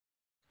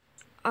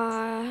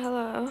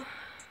Hello.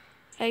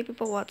 Hey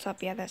people, what's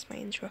up? Yeah, that's my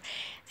intro.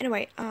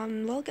 Anyway,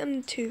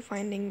 welcome to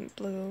Finding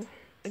Blue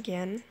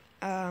again.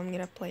 I'm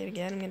gonna play it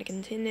again, I'm gonna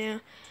continue.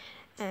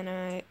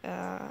 And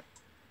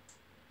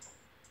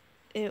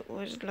it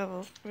was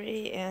level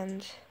 3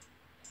 and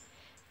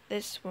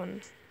this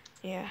one,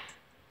 yeah,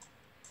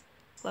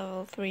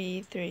 level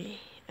 3,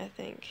 I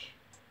think.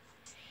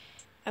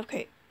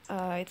 Okay,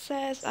 it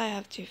says I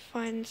have to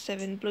find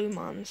 7 blue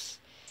mons.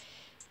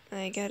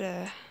 I got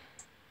a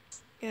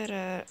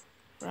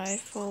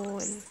rifle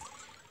and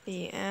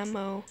the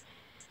ammo.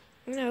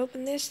 I'm gonna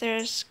open this.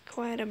 There's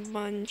quite a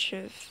bunch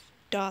of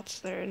dots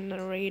there in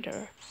the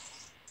radar,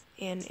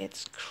 and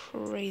it's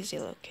crazy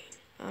looking.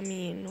 I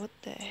mean, what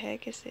the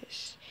heck is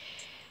this?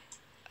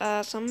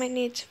 So I might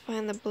need to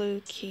find the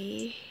blue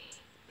key.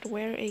 But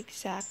where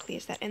exactly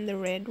is that? In the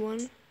red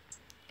one?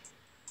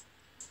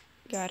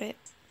 Got it.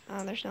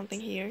 There's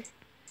nothing here.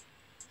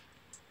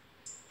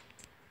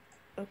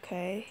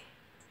 Okay.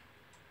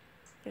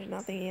 There's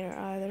nothing here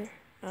either.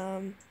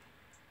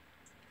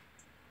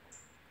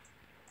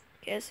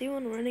 Yeah, I see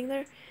one running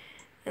there,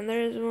 and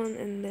there's one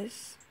in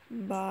this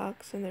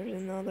box, and there's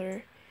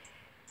another.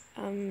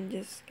 I'm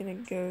just gonna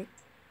go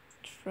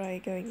try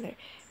going there.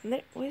 And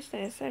there, what is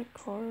that? Is that a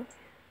car?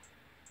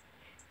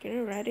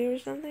 Getting ready or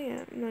something?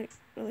 I'm not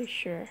really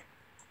sure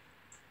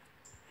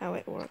how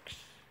it works.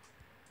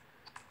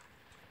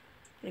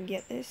 I'm gonna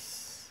get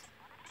this,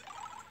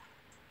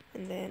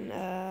 and then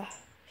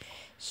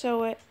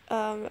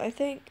I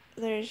think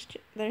there's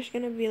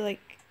gonna be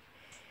like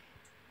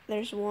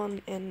there's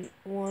one and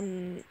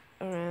one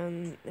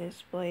around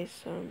this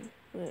place. So I'm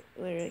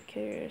literally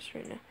curious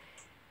right now.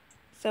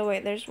 So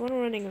wait, there's one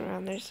running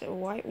around. There's a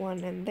white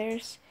one, and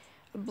there's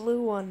a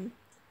blue one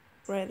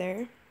right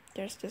there.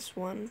 There's this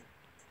one,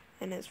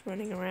 and it's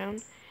running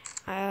around.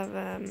 I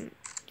have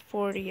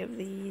 40 of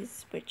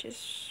these, which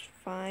is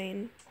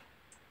fine.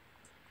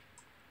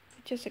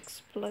 Just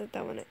explode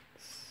that when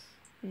it's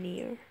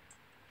near.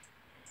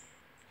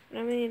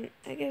 I mean,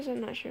 I guess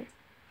I'm not sure.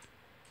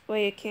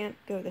 Wait, you can't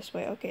go this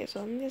way. Okay,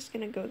 so I'm just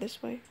gonna go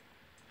this way.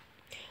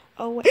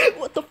 Oh wait,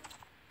 what the?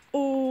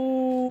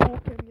 Oh, okay,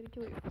 I'm gonna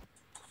kill you.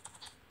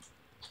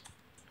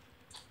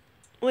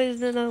 Why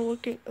is that not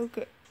working?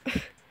 Okay.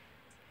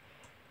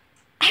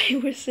 I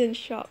was in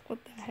shock.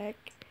 What the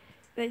heck?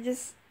 That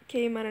just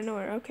came out of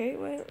nowhere. Okay,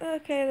 well,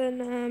 okay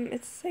then.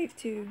 It's safe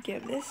to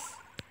get this.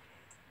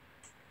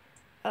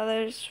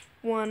 There's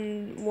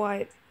one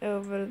white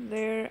over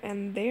there,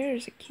 and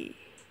there's a key.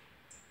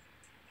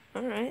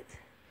 Alright.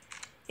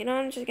 You know,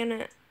 I'm just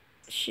gonna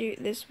shoot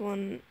this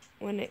one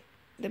when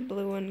the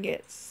blue one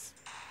gets...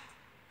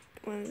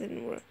 when it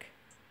didn't work.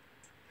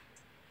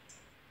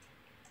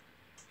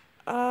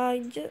 I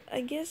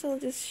guess I'll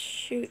just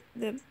shoot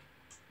the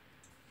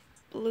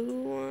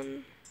blue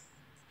one.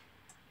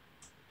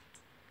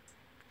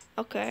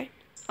 Okay,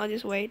 I'll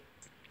just wait.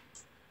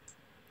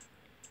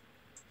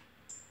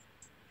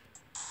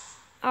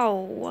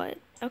 Oh, what?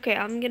 Okay,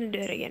 I'm gonna do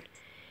it again.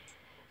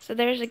 So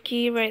there's a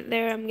key right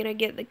there. I'm gonna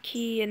get the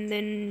key and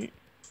then...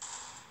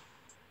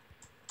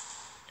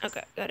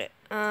 Okay, got it.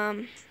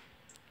 I'm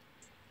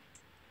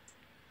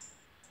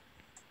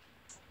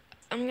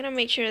gonna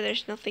make sure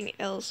there's nothing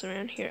else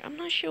around here. I'm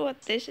not sure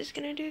what this is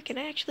gonna do. Can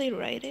I actually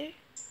write it?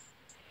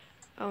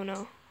 Oh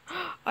no.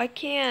 I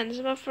can! This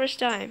is my first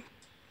time.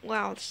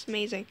 Wow, this is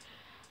amazing.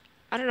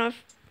 I don't know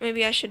if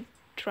maybe I should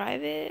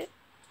drive it.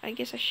 I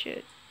guess I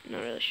should.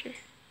 Not really sure.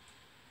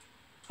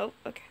 Oh,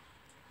 okay.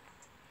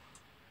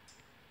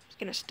 Just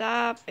gonna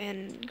stop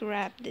and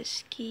grab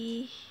this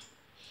key.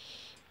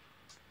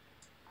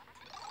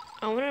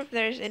 I wonder if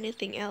there's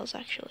anything else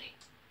actually.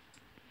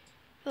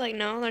 I feel like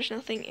no, there's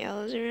nothing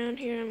else around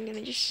here. I'm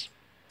gonna just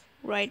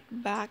right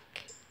back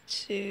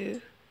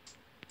to...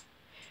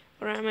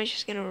 Or am I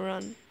just gonna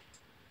run?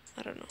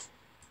 I don't know.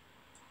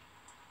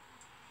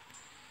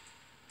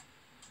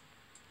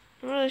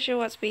 I'm not really sure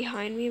what's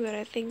behind me, but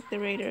I think the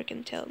radar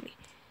can tell me.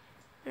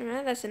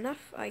 Alright, that's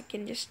enough. I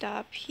can just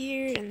stop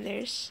here, and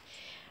there's...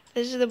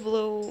 This is the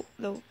blue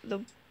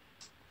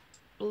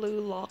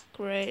blue lock,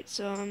 right?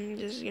 So I'm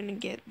just gonna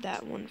get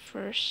that one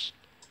first.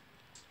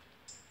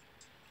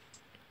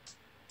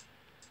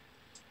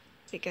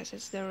 Because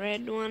it's the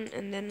red one,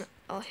 and then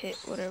I'll hit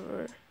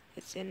whatever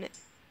it's in it.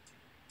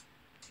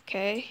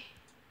 Okay.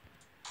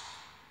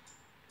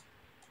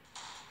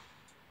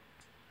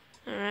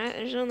 Alright,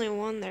 there's only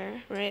one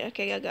there, right?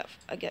 Okay, I got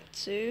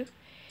two.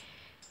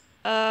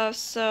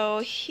 So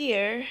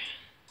here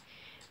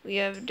we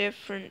have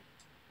different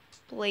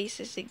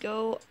places to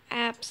go.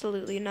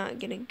 Absolutely not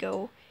gonna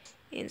go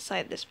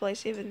inside this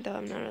place, even though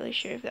I'm not really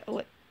sure if that...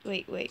 What?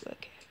 Wait,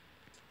 okay.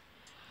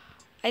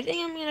 I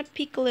think I'm gonna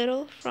peek a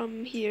little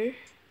from here,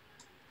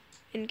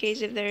 in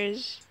case if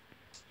there's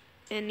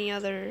any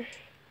other...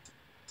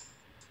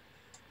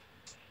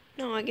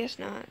 No, I guess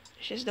not.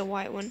 It's just the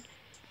white one.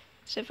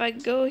 So if I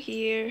go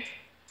here...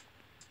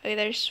 Okay,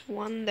 there's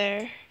one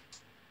there.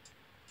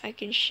 I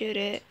can shoot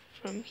it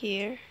from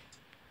here.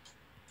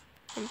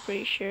 I'm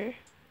pretty sure.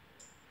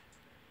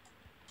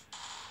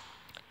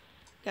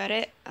 Got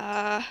it.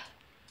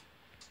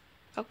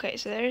 Okay,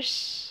 so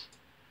there's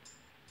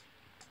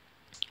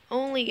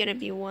only gonna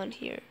be one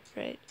here,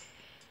 right?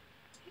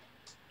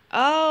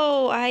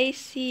 Oh, I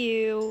see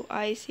you.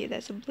 I see.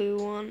 That's a blue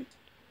one.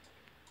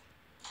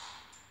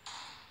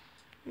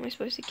 Am I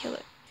supposed to kill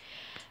it?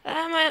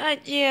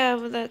 Yeah,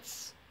 but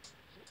that's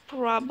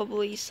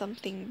probably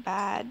something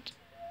bad.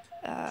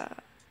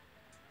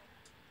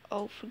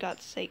 Oh, for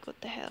God's sake, what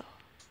the hell?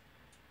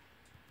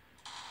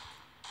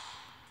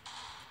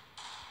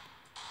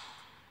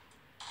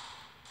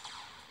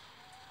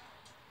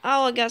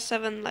 Oh, I got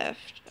 7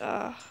 left.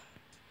 Wonder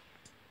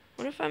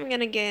if I'm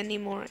gonna get any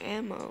more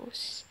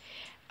ammos.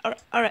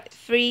 Alright,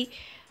 3.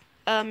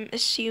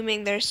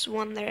 Assuming there's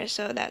 1 there,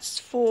 so that's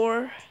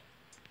 4,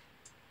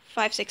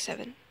 5, 6,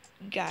 7.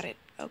 Got it.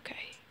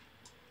 Okay.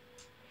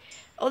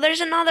 Oh,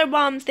 there's another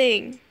bomb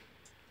thing.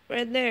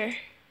 Right there.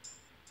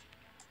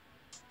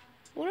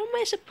 What am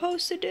I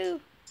supposed to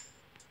do?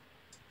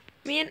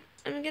 Man,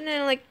 I'm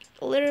gonna, like,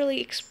 literally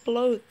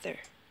explode there.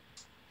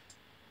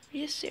 Are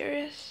you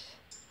serious?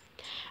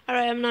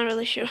 Alright, I'm not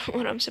really sure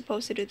what I'm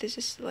supposed to do. This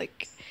is,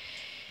 like...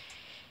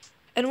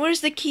 And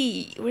where's the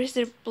key? Where's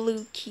the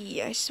blue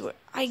key? I swear.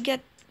 I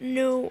get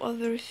no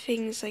other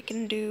things I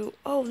can do.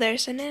 Oh,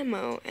 there's an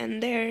ammo.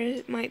 And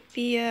there might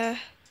be a...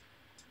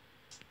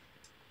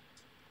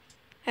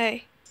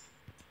 Hey.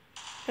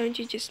 Don't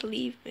you just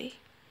leave me.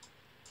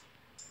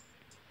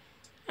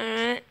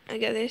 Alright, I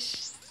got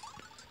this.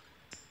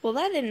 Well,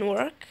 that didn't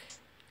work.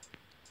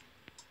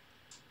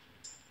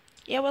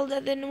 Yeah, well,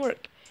 that didn't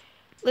work.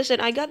 Listen,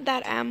 I got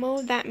that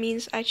ammo. That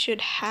means I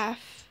should have...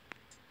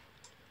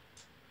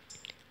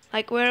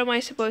 Like, where am I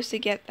supposed to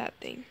get that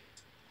thing?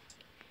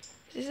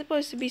 Is it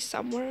supposed to be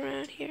somewhere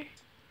around here?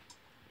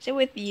 Is it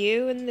with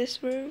you in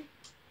this room?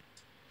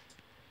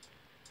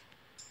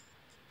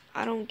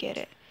 I don't get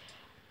it.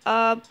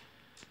 I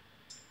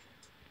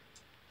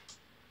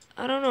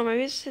don't know.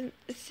 Maybe it's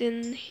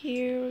in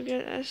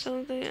here or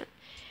something.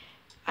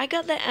 I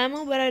got the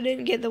ammo, but I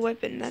didn't get the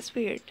weapon. That's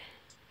weird.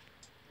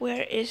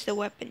 Where is the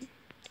weapon?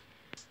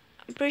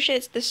 I'm pretty sure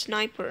it's the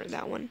sniper,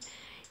 that one.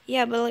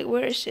 Yeah, but like,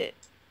 where is it?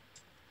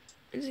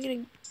 Is it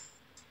gonna...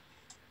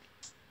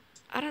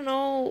 I don't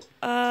know.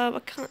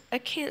 I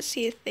can't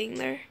see a thing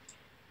there.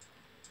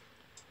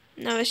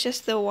 No, it's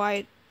just the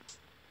white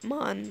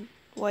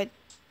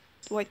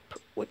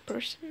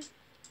person.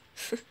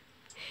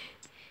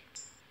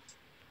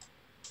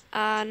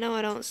 No,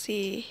 I don't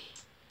see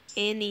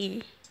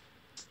any.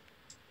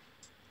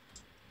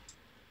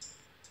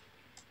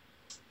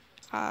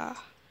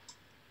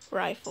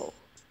 Rifle.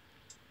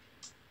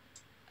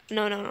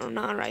 No,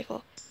 not a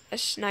rifle. A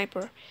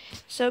sniper.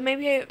 So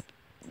maybe I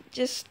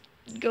just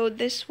go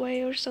this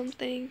way or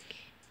something.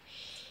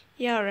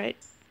 Yeah, alright.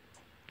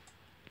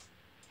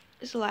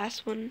 This is the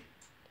last one.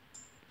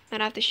 I'd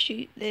have to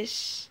shoot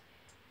this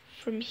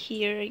from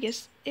here, I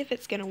guess, if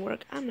it's gonna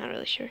work. I'm not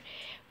really sure.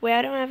 Wait,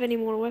 I don't have any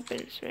more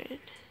weapons,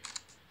 right?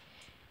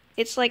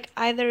 It's like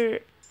either...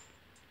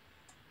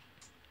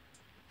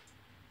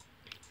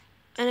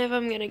 And if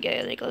I'm gonna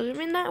get any closer, I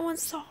mean, that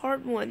one's a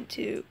hard one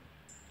to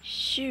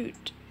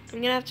shoot.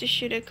 I'm gonna have to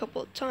shoot it a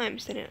couple of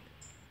times, then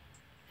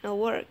it'll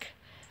work.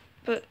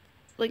 But,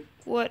 like,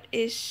 what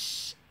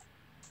is...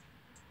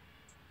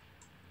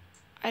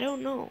 I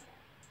don't know.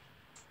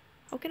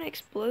 How can I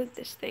explode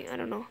this thing? I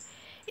don't know.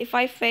 If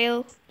I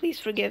fail, please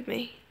forgive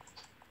me.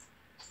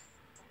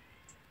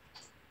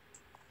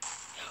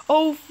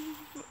 Oh!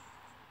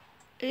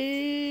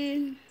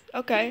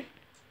 Okay.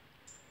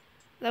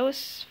 That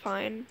was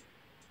fine,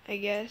 I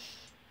guess.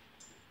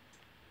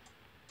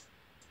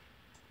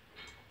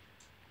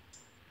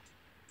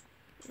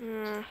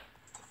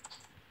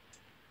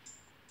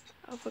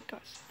 Oh, for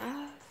God's sake.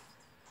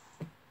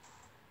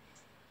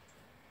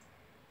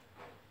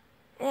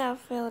 Yeah, I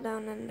fell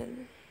down and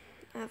then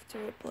I have to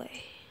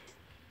replay.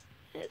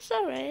 It's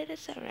alright,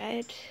 it's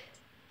alright.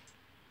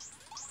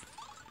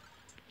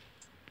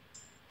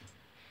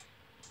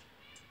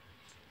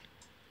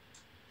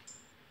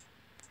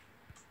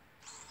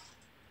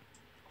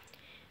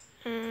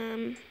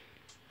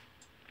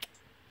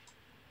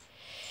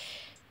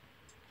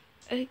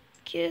 I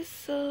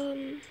guess,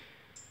 I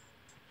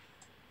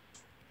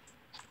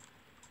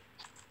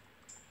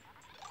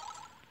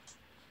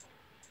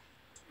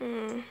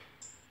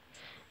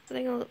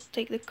think I'll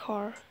take the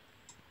car.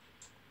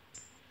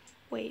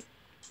 Wait,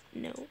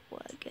 no,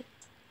 well, I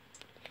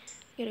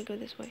gotta go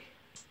this way.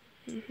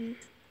 Let's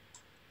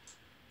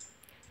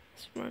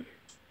run.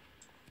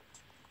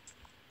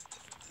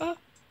 Oh,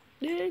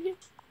 dang it.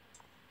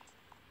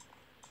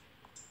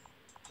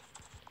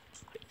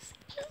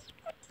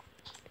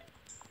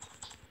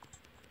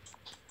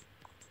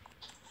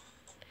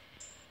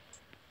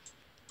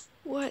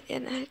 What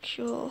an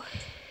actual...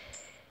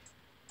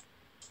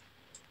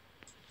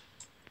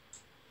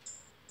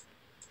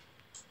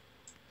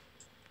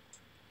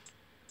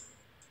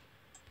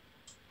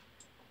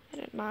 I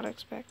did not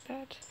expect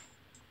that.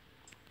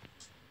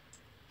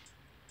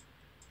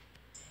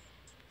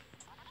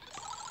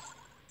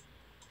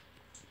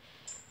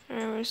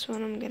 Alright, this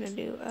one I'm gonna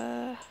do,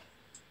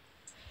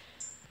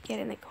 get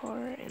in the car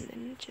and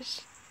then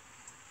just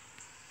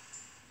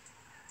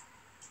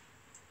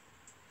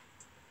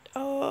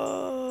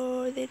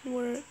Oh, it didn't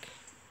work.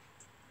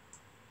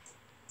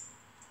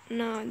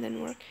 No, it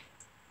didn't work.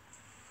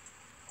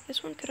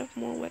 This one could have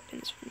more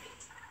weapons for me.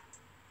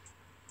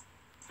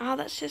 Oh,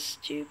 that's just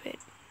stupid.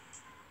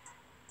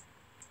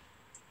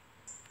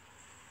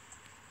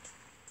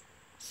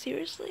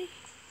 Seriously?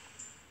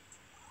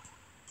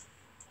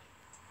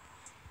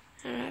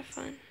 Alright,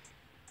 fine.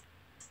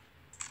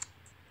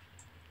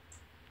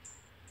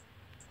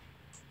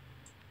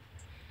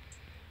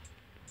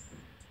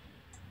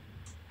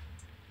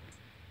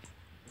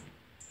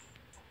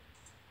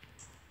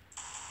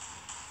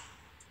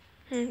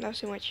 That was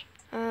too much.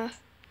 Do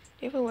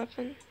you have a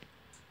weapon?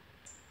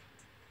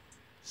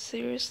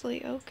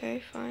 Seriously? Okay,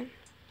 fine.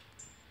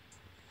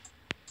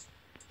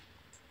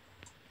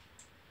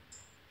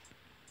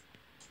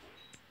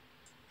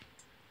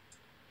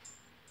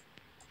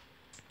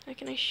 How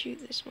can I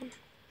shoot this one?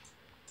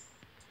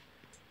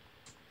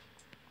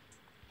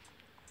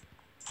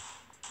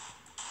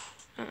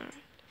 Alright.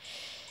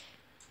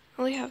 I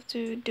only have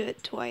to do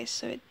it twice,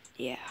 so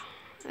yeah.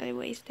 I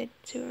wasted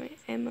 2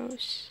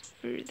 ammos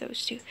for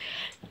those two.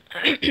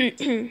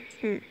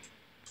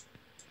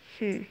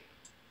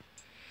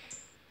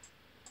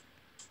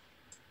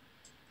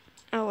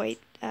 Oh wait,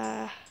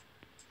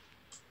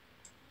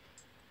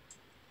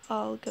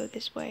 I'll go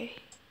this way.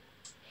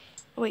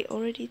 Oh wait,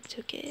 already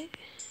took it.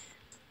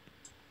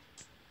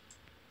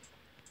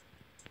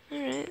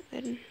 Alright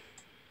then.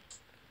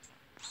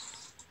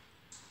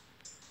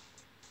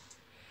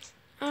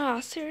 Ah,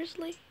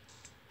 seriously?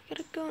 I got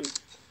a gun.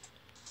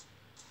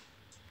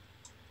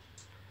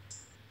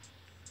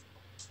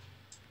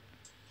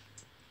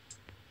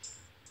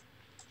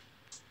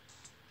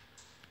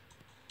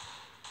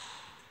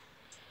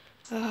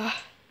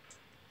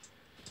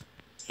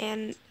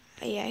 And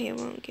yeah, he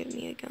won't give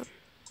me a gun.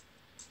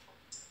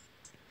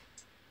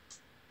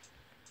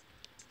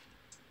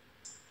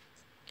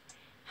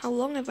 How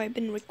long have I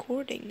been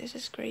recording? This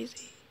is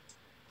crazy.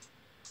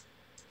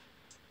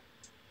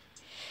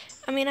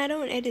 I mean, I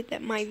don't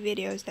edit my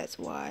videos, that's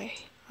why.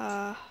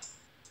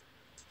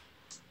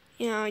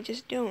 You know, I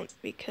just don't,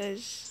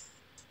 because,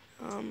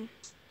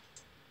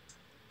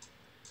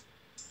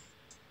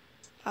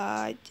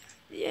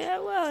 yeah,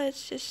 well,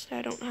 it's just,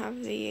 I don't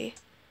have the,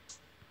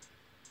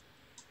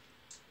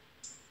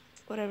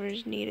 whatever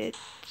is needed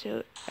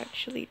to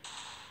actually,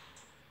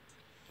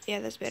 yeah,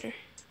 that's better.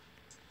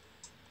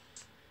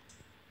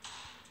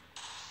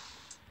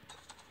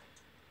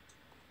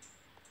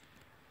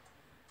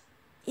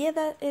 Yeah,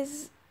 that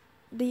is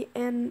the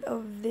end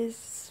of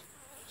this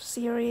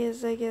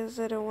series, I guess.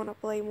 I don't want to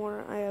play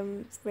more. I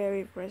am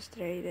very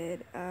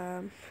frustrated.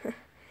 I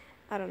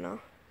don't know.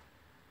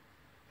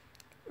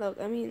 Look,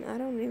 I mean, I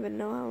don't even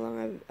know how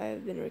long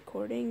I've been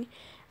recording,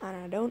 and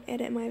I don't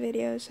edit my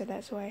videos, so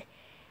that's why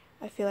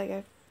I feel like I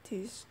have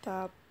to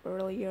stop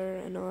earlier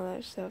and all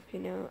that stuff, you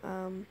know.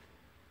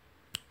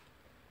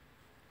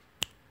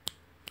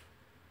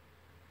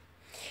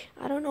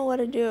 I don't know what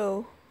to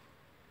do.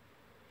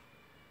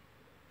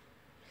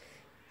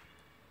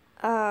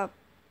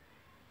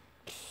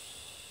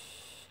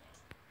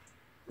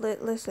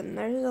 Listen,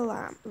 there's a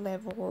lot of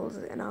levels,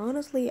 and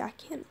honestly, I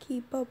can't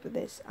keep up with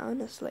this,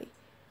 honestly.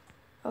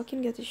 I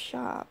can get to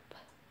shop.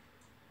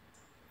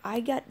 I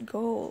got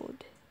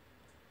gold.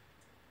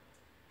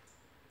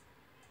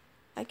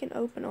 I can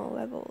open all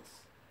levels.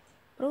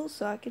 But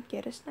also, I could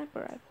get a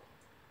sniper rifle.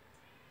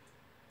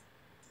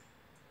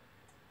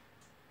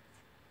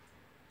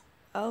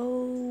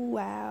 Oh,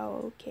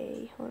 wow,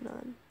 okay, hold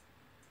on.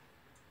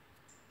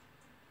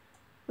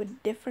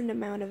 With different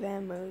amount of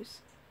ammos,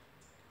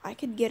 I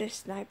could get a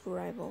sniper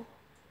rifle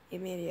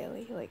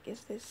immediately. Like,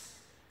 is this...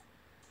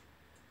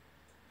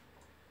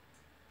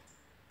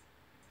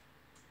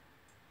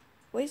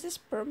 Wait, is this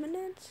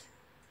permanent?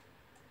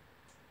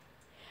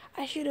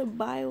 I should have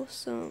bought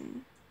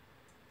some.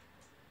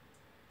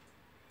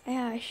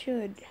 Yeah, I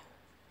should.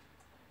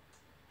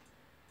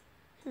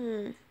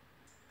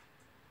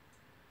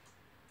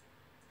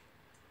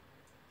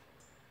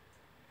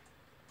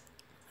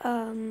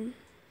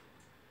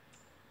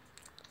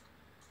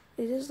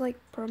 Is this like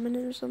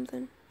permanent or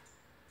something?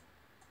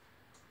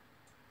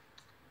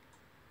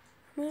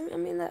 I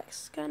mean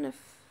that's kind of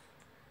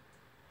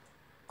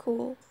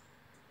cool.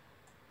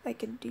 I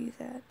could do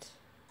that.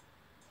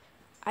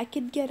 I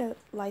could get a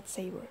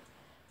lightsaber.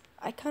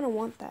 I kind of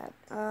want that.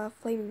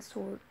 Flaming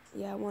sword.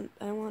 Yeah, I want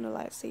a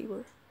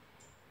lightsaber.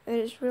 It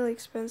is really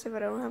expensive. I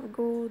don't have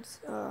gold.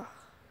 Well,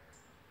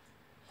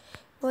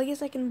 I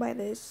guess I can buy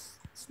this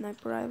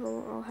sniper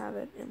rifle. I'll have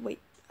it. And wait,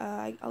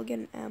 I'll get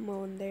an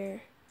ammo in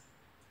there.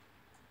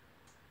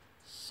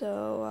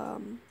 So,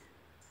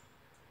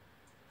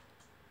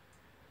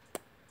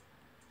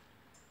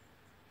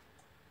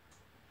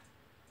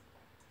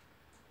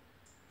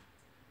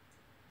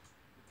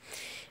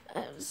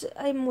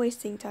 I'm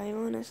wasting time,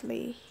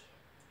 honestly.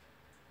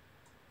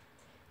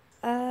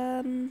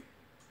 Listen,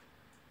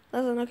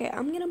 okay,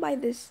 I'm gonna buy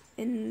this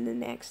in the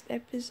next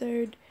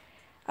episode.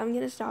 I'm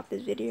gonna stop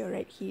this video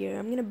right here.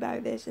 I'm gonna buy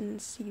this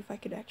and see if I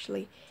could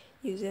actually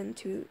use it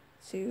to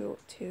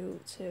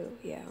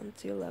yeah, on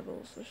 2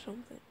 levels or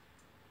something.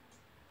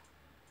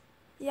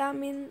 Yeah, I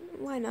mean,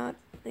 why not,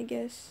 I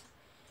guess.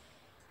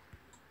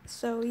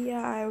 So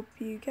yeah, I hope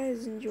you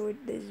guys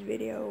enjoyed this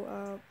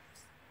video.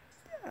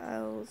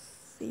 I'll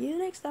see you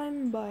next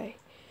time. Bye.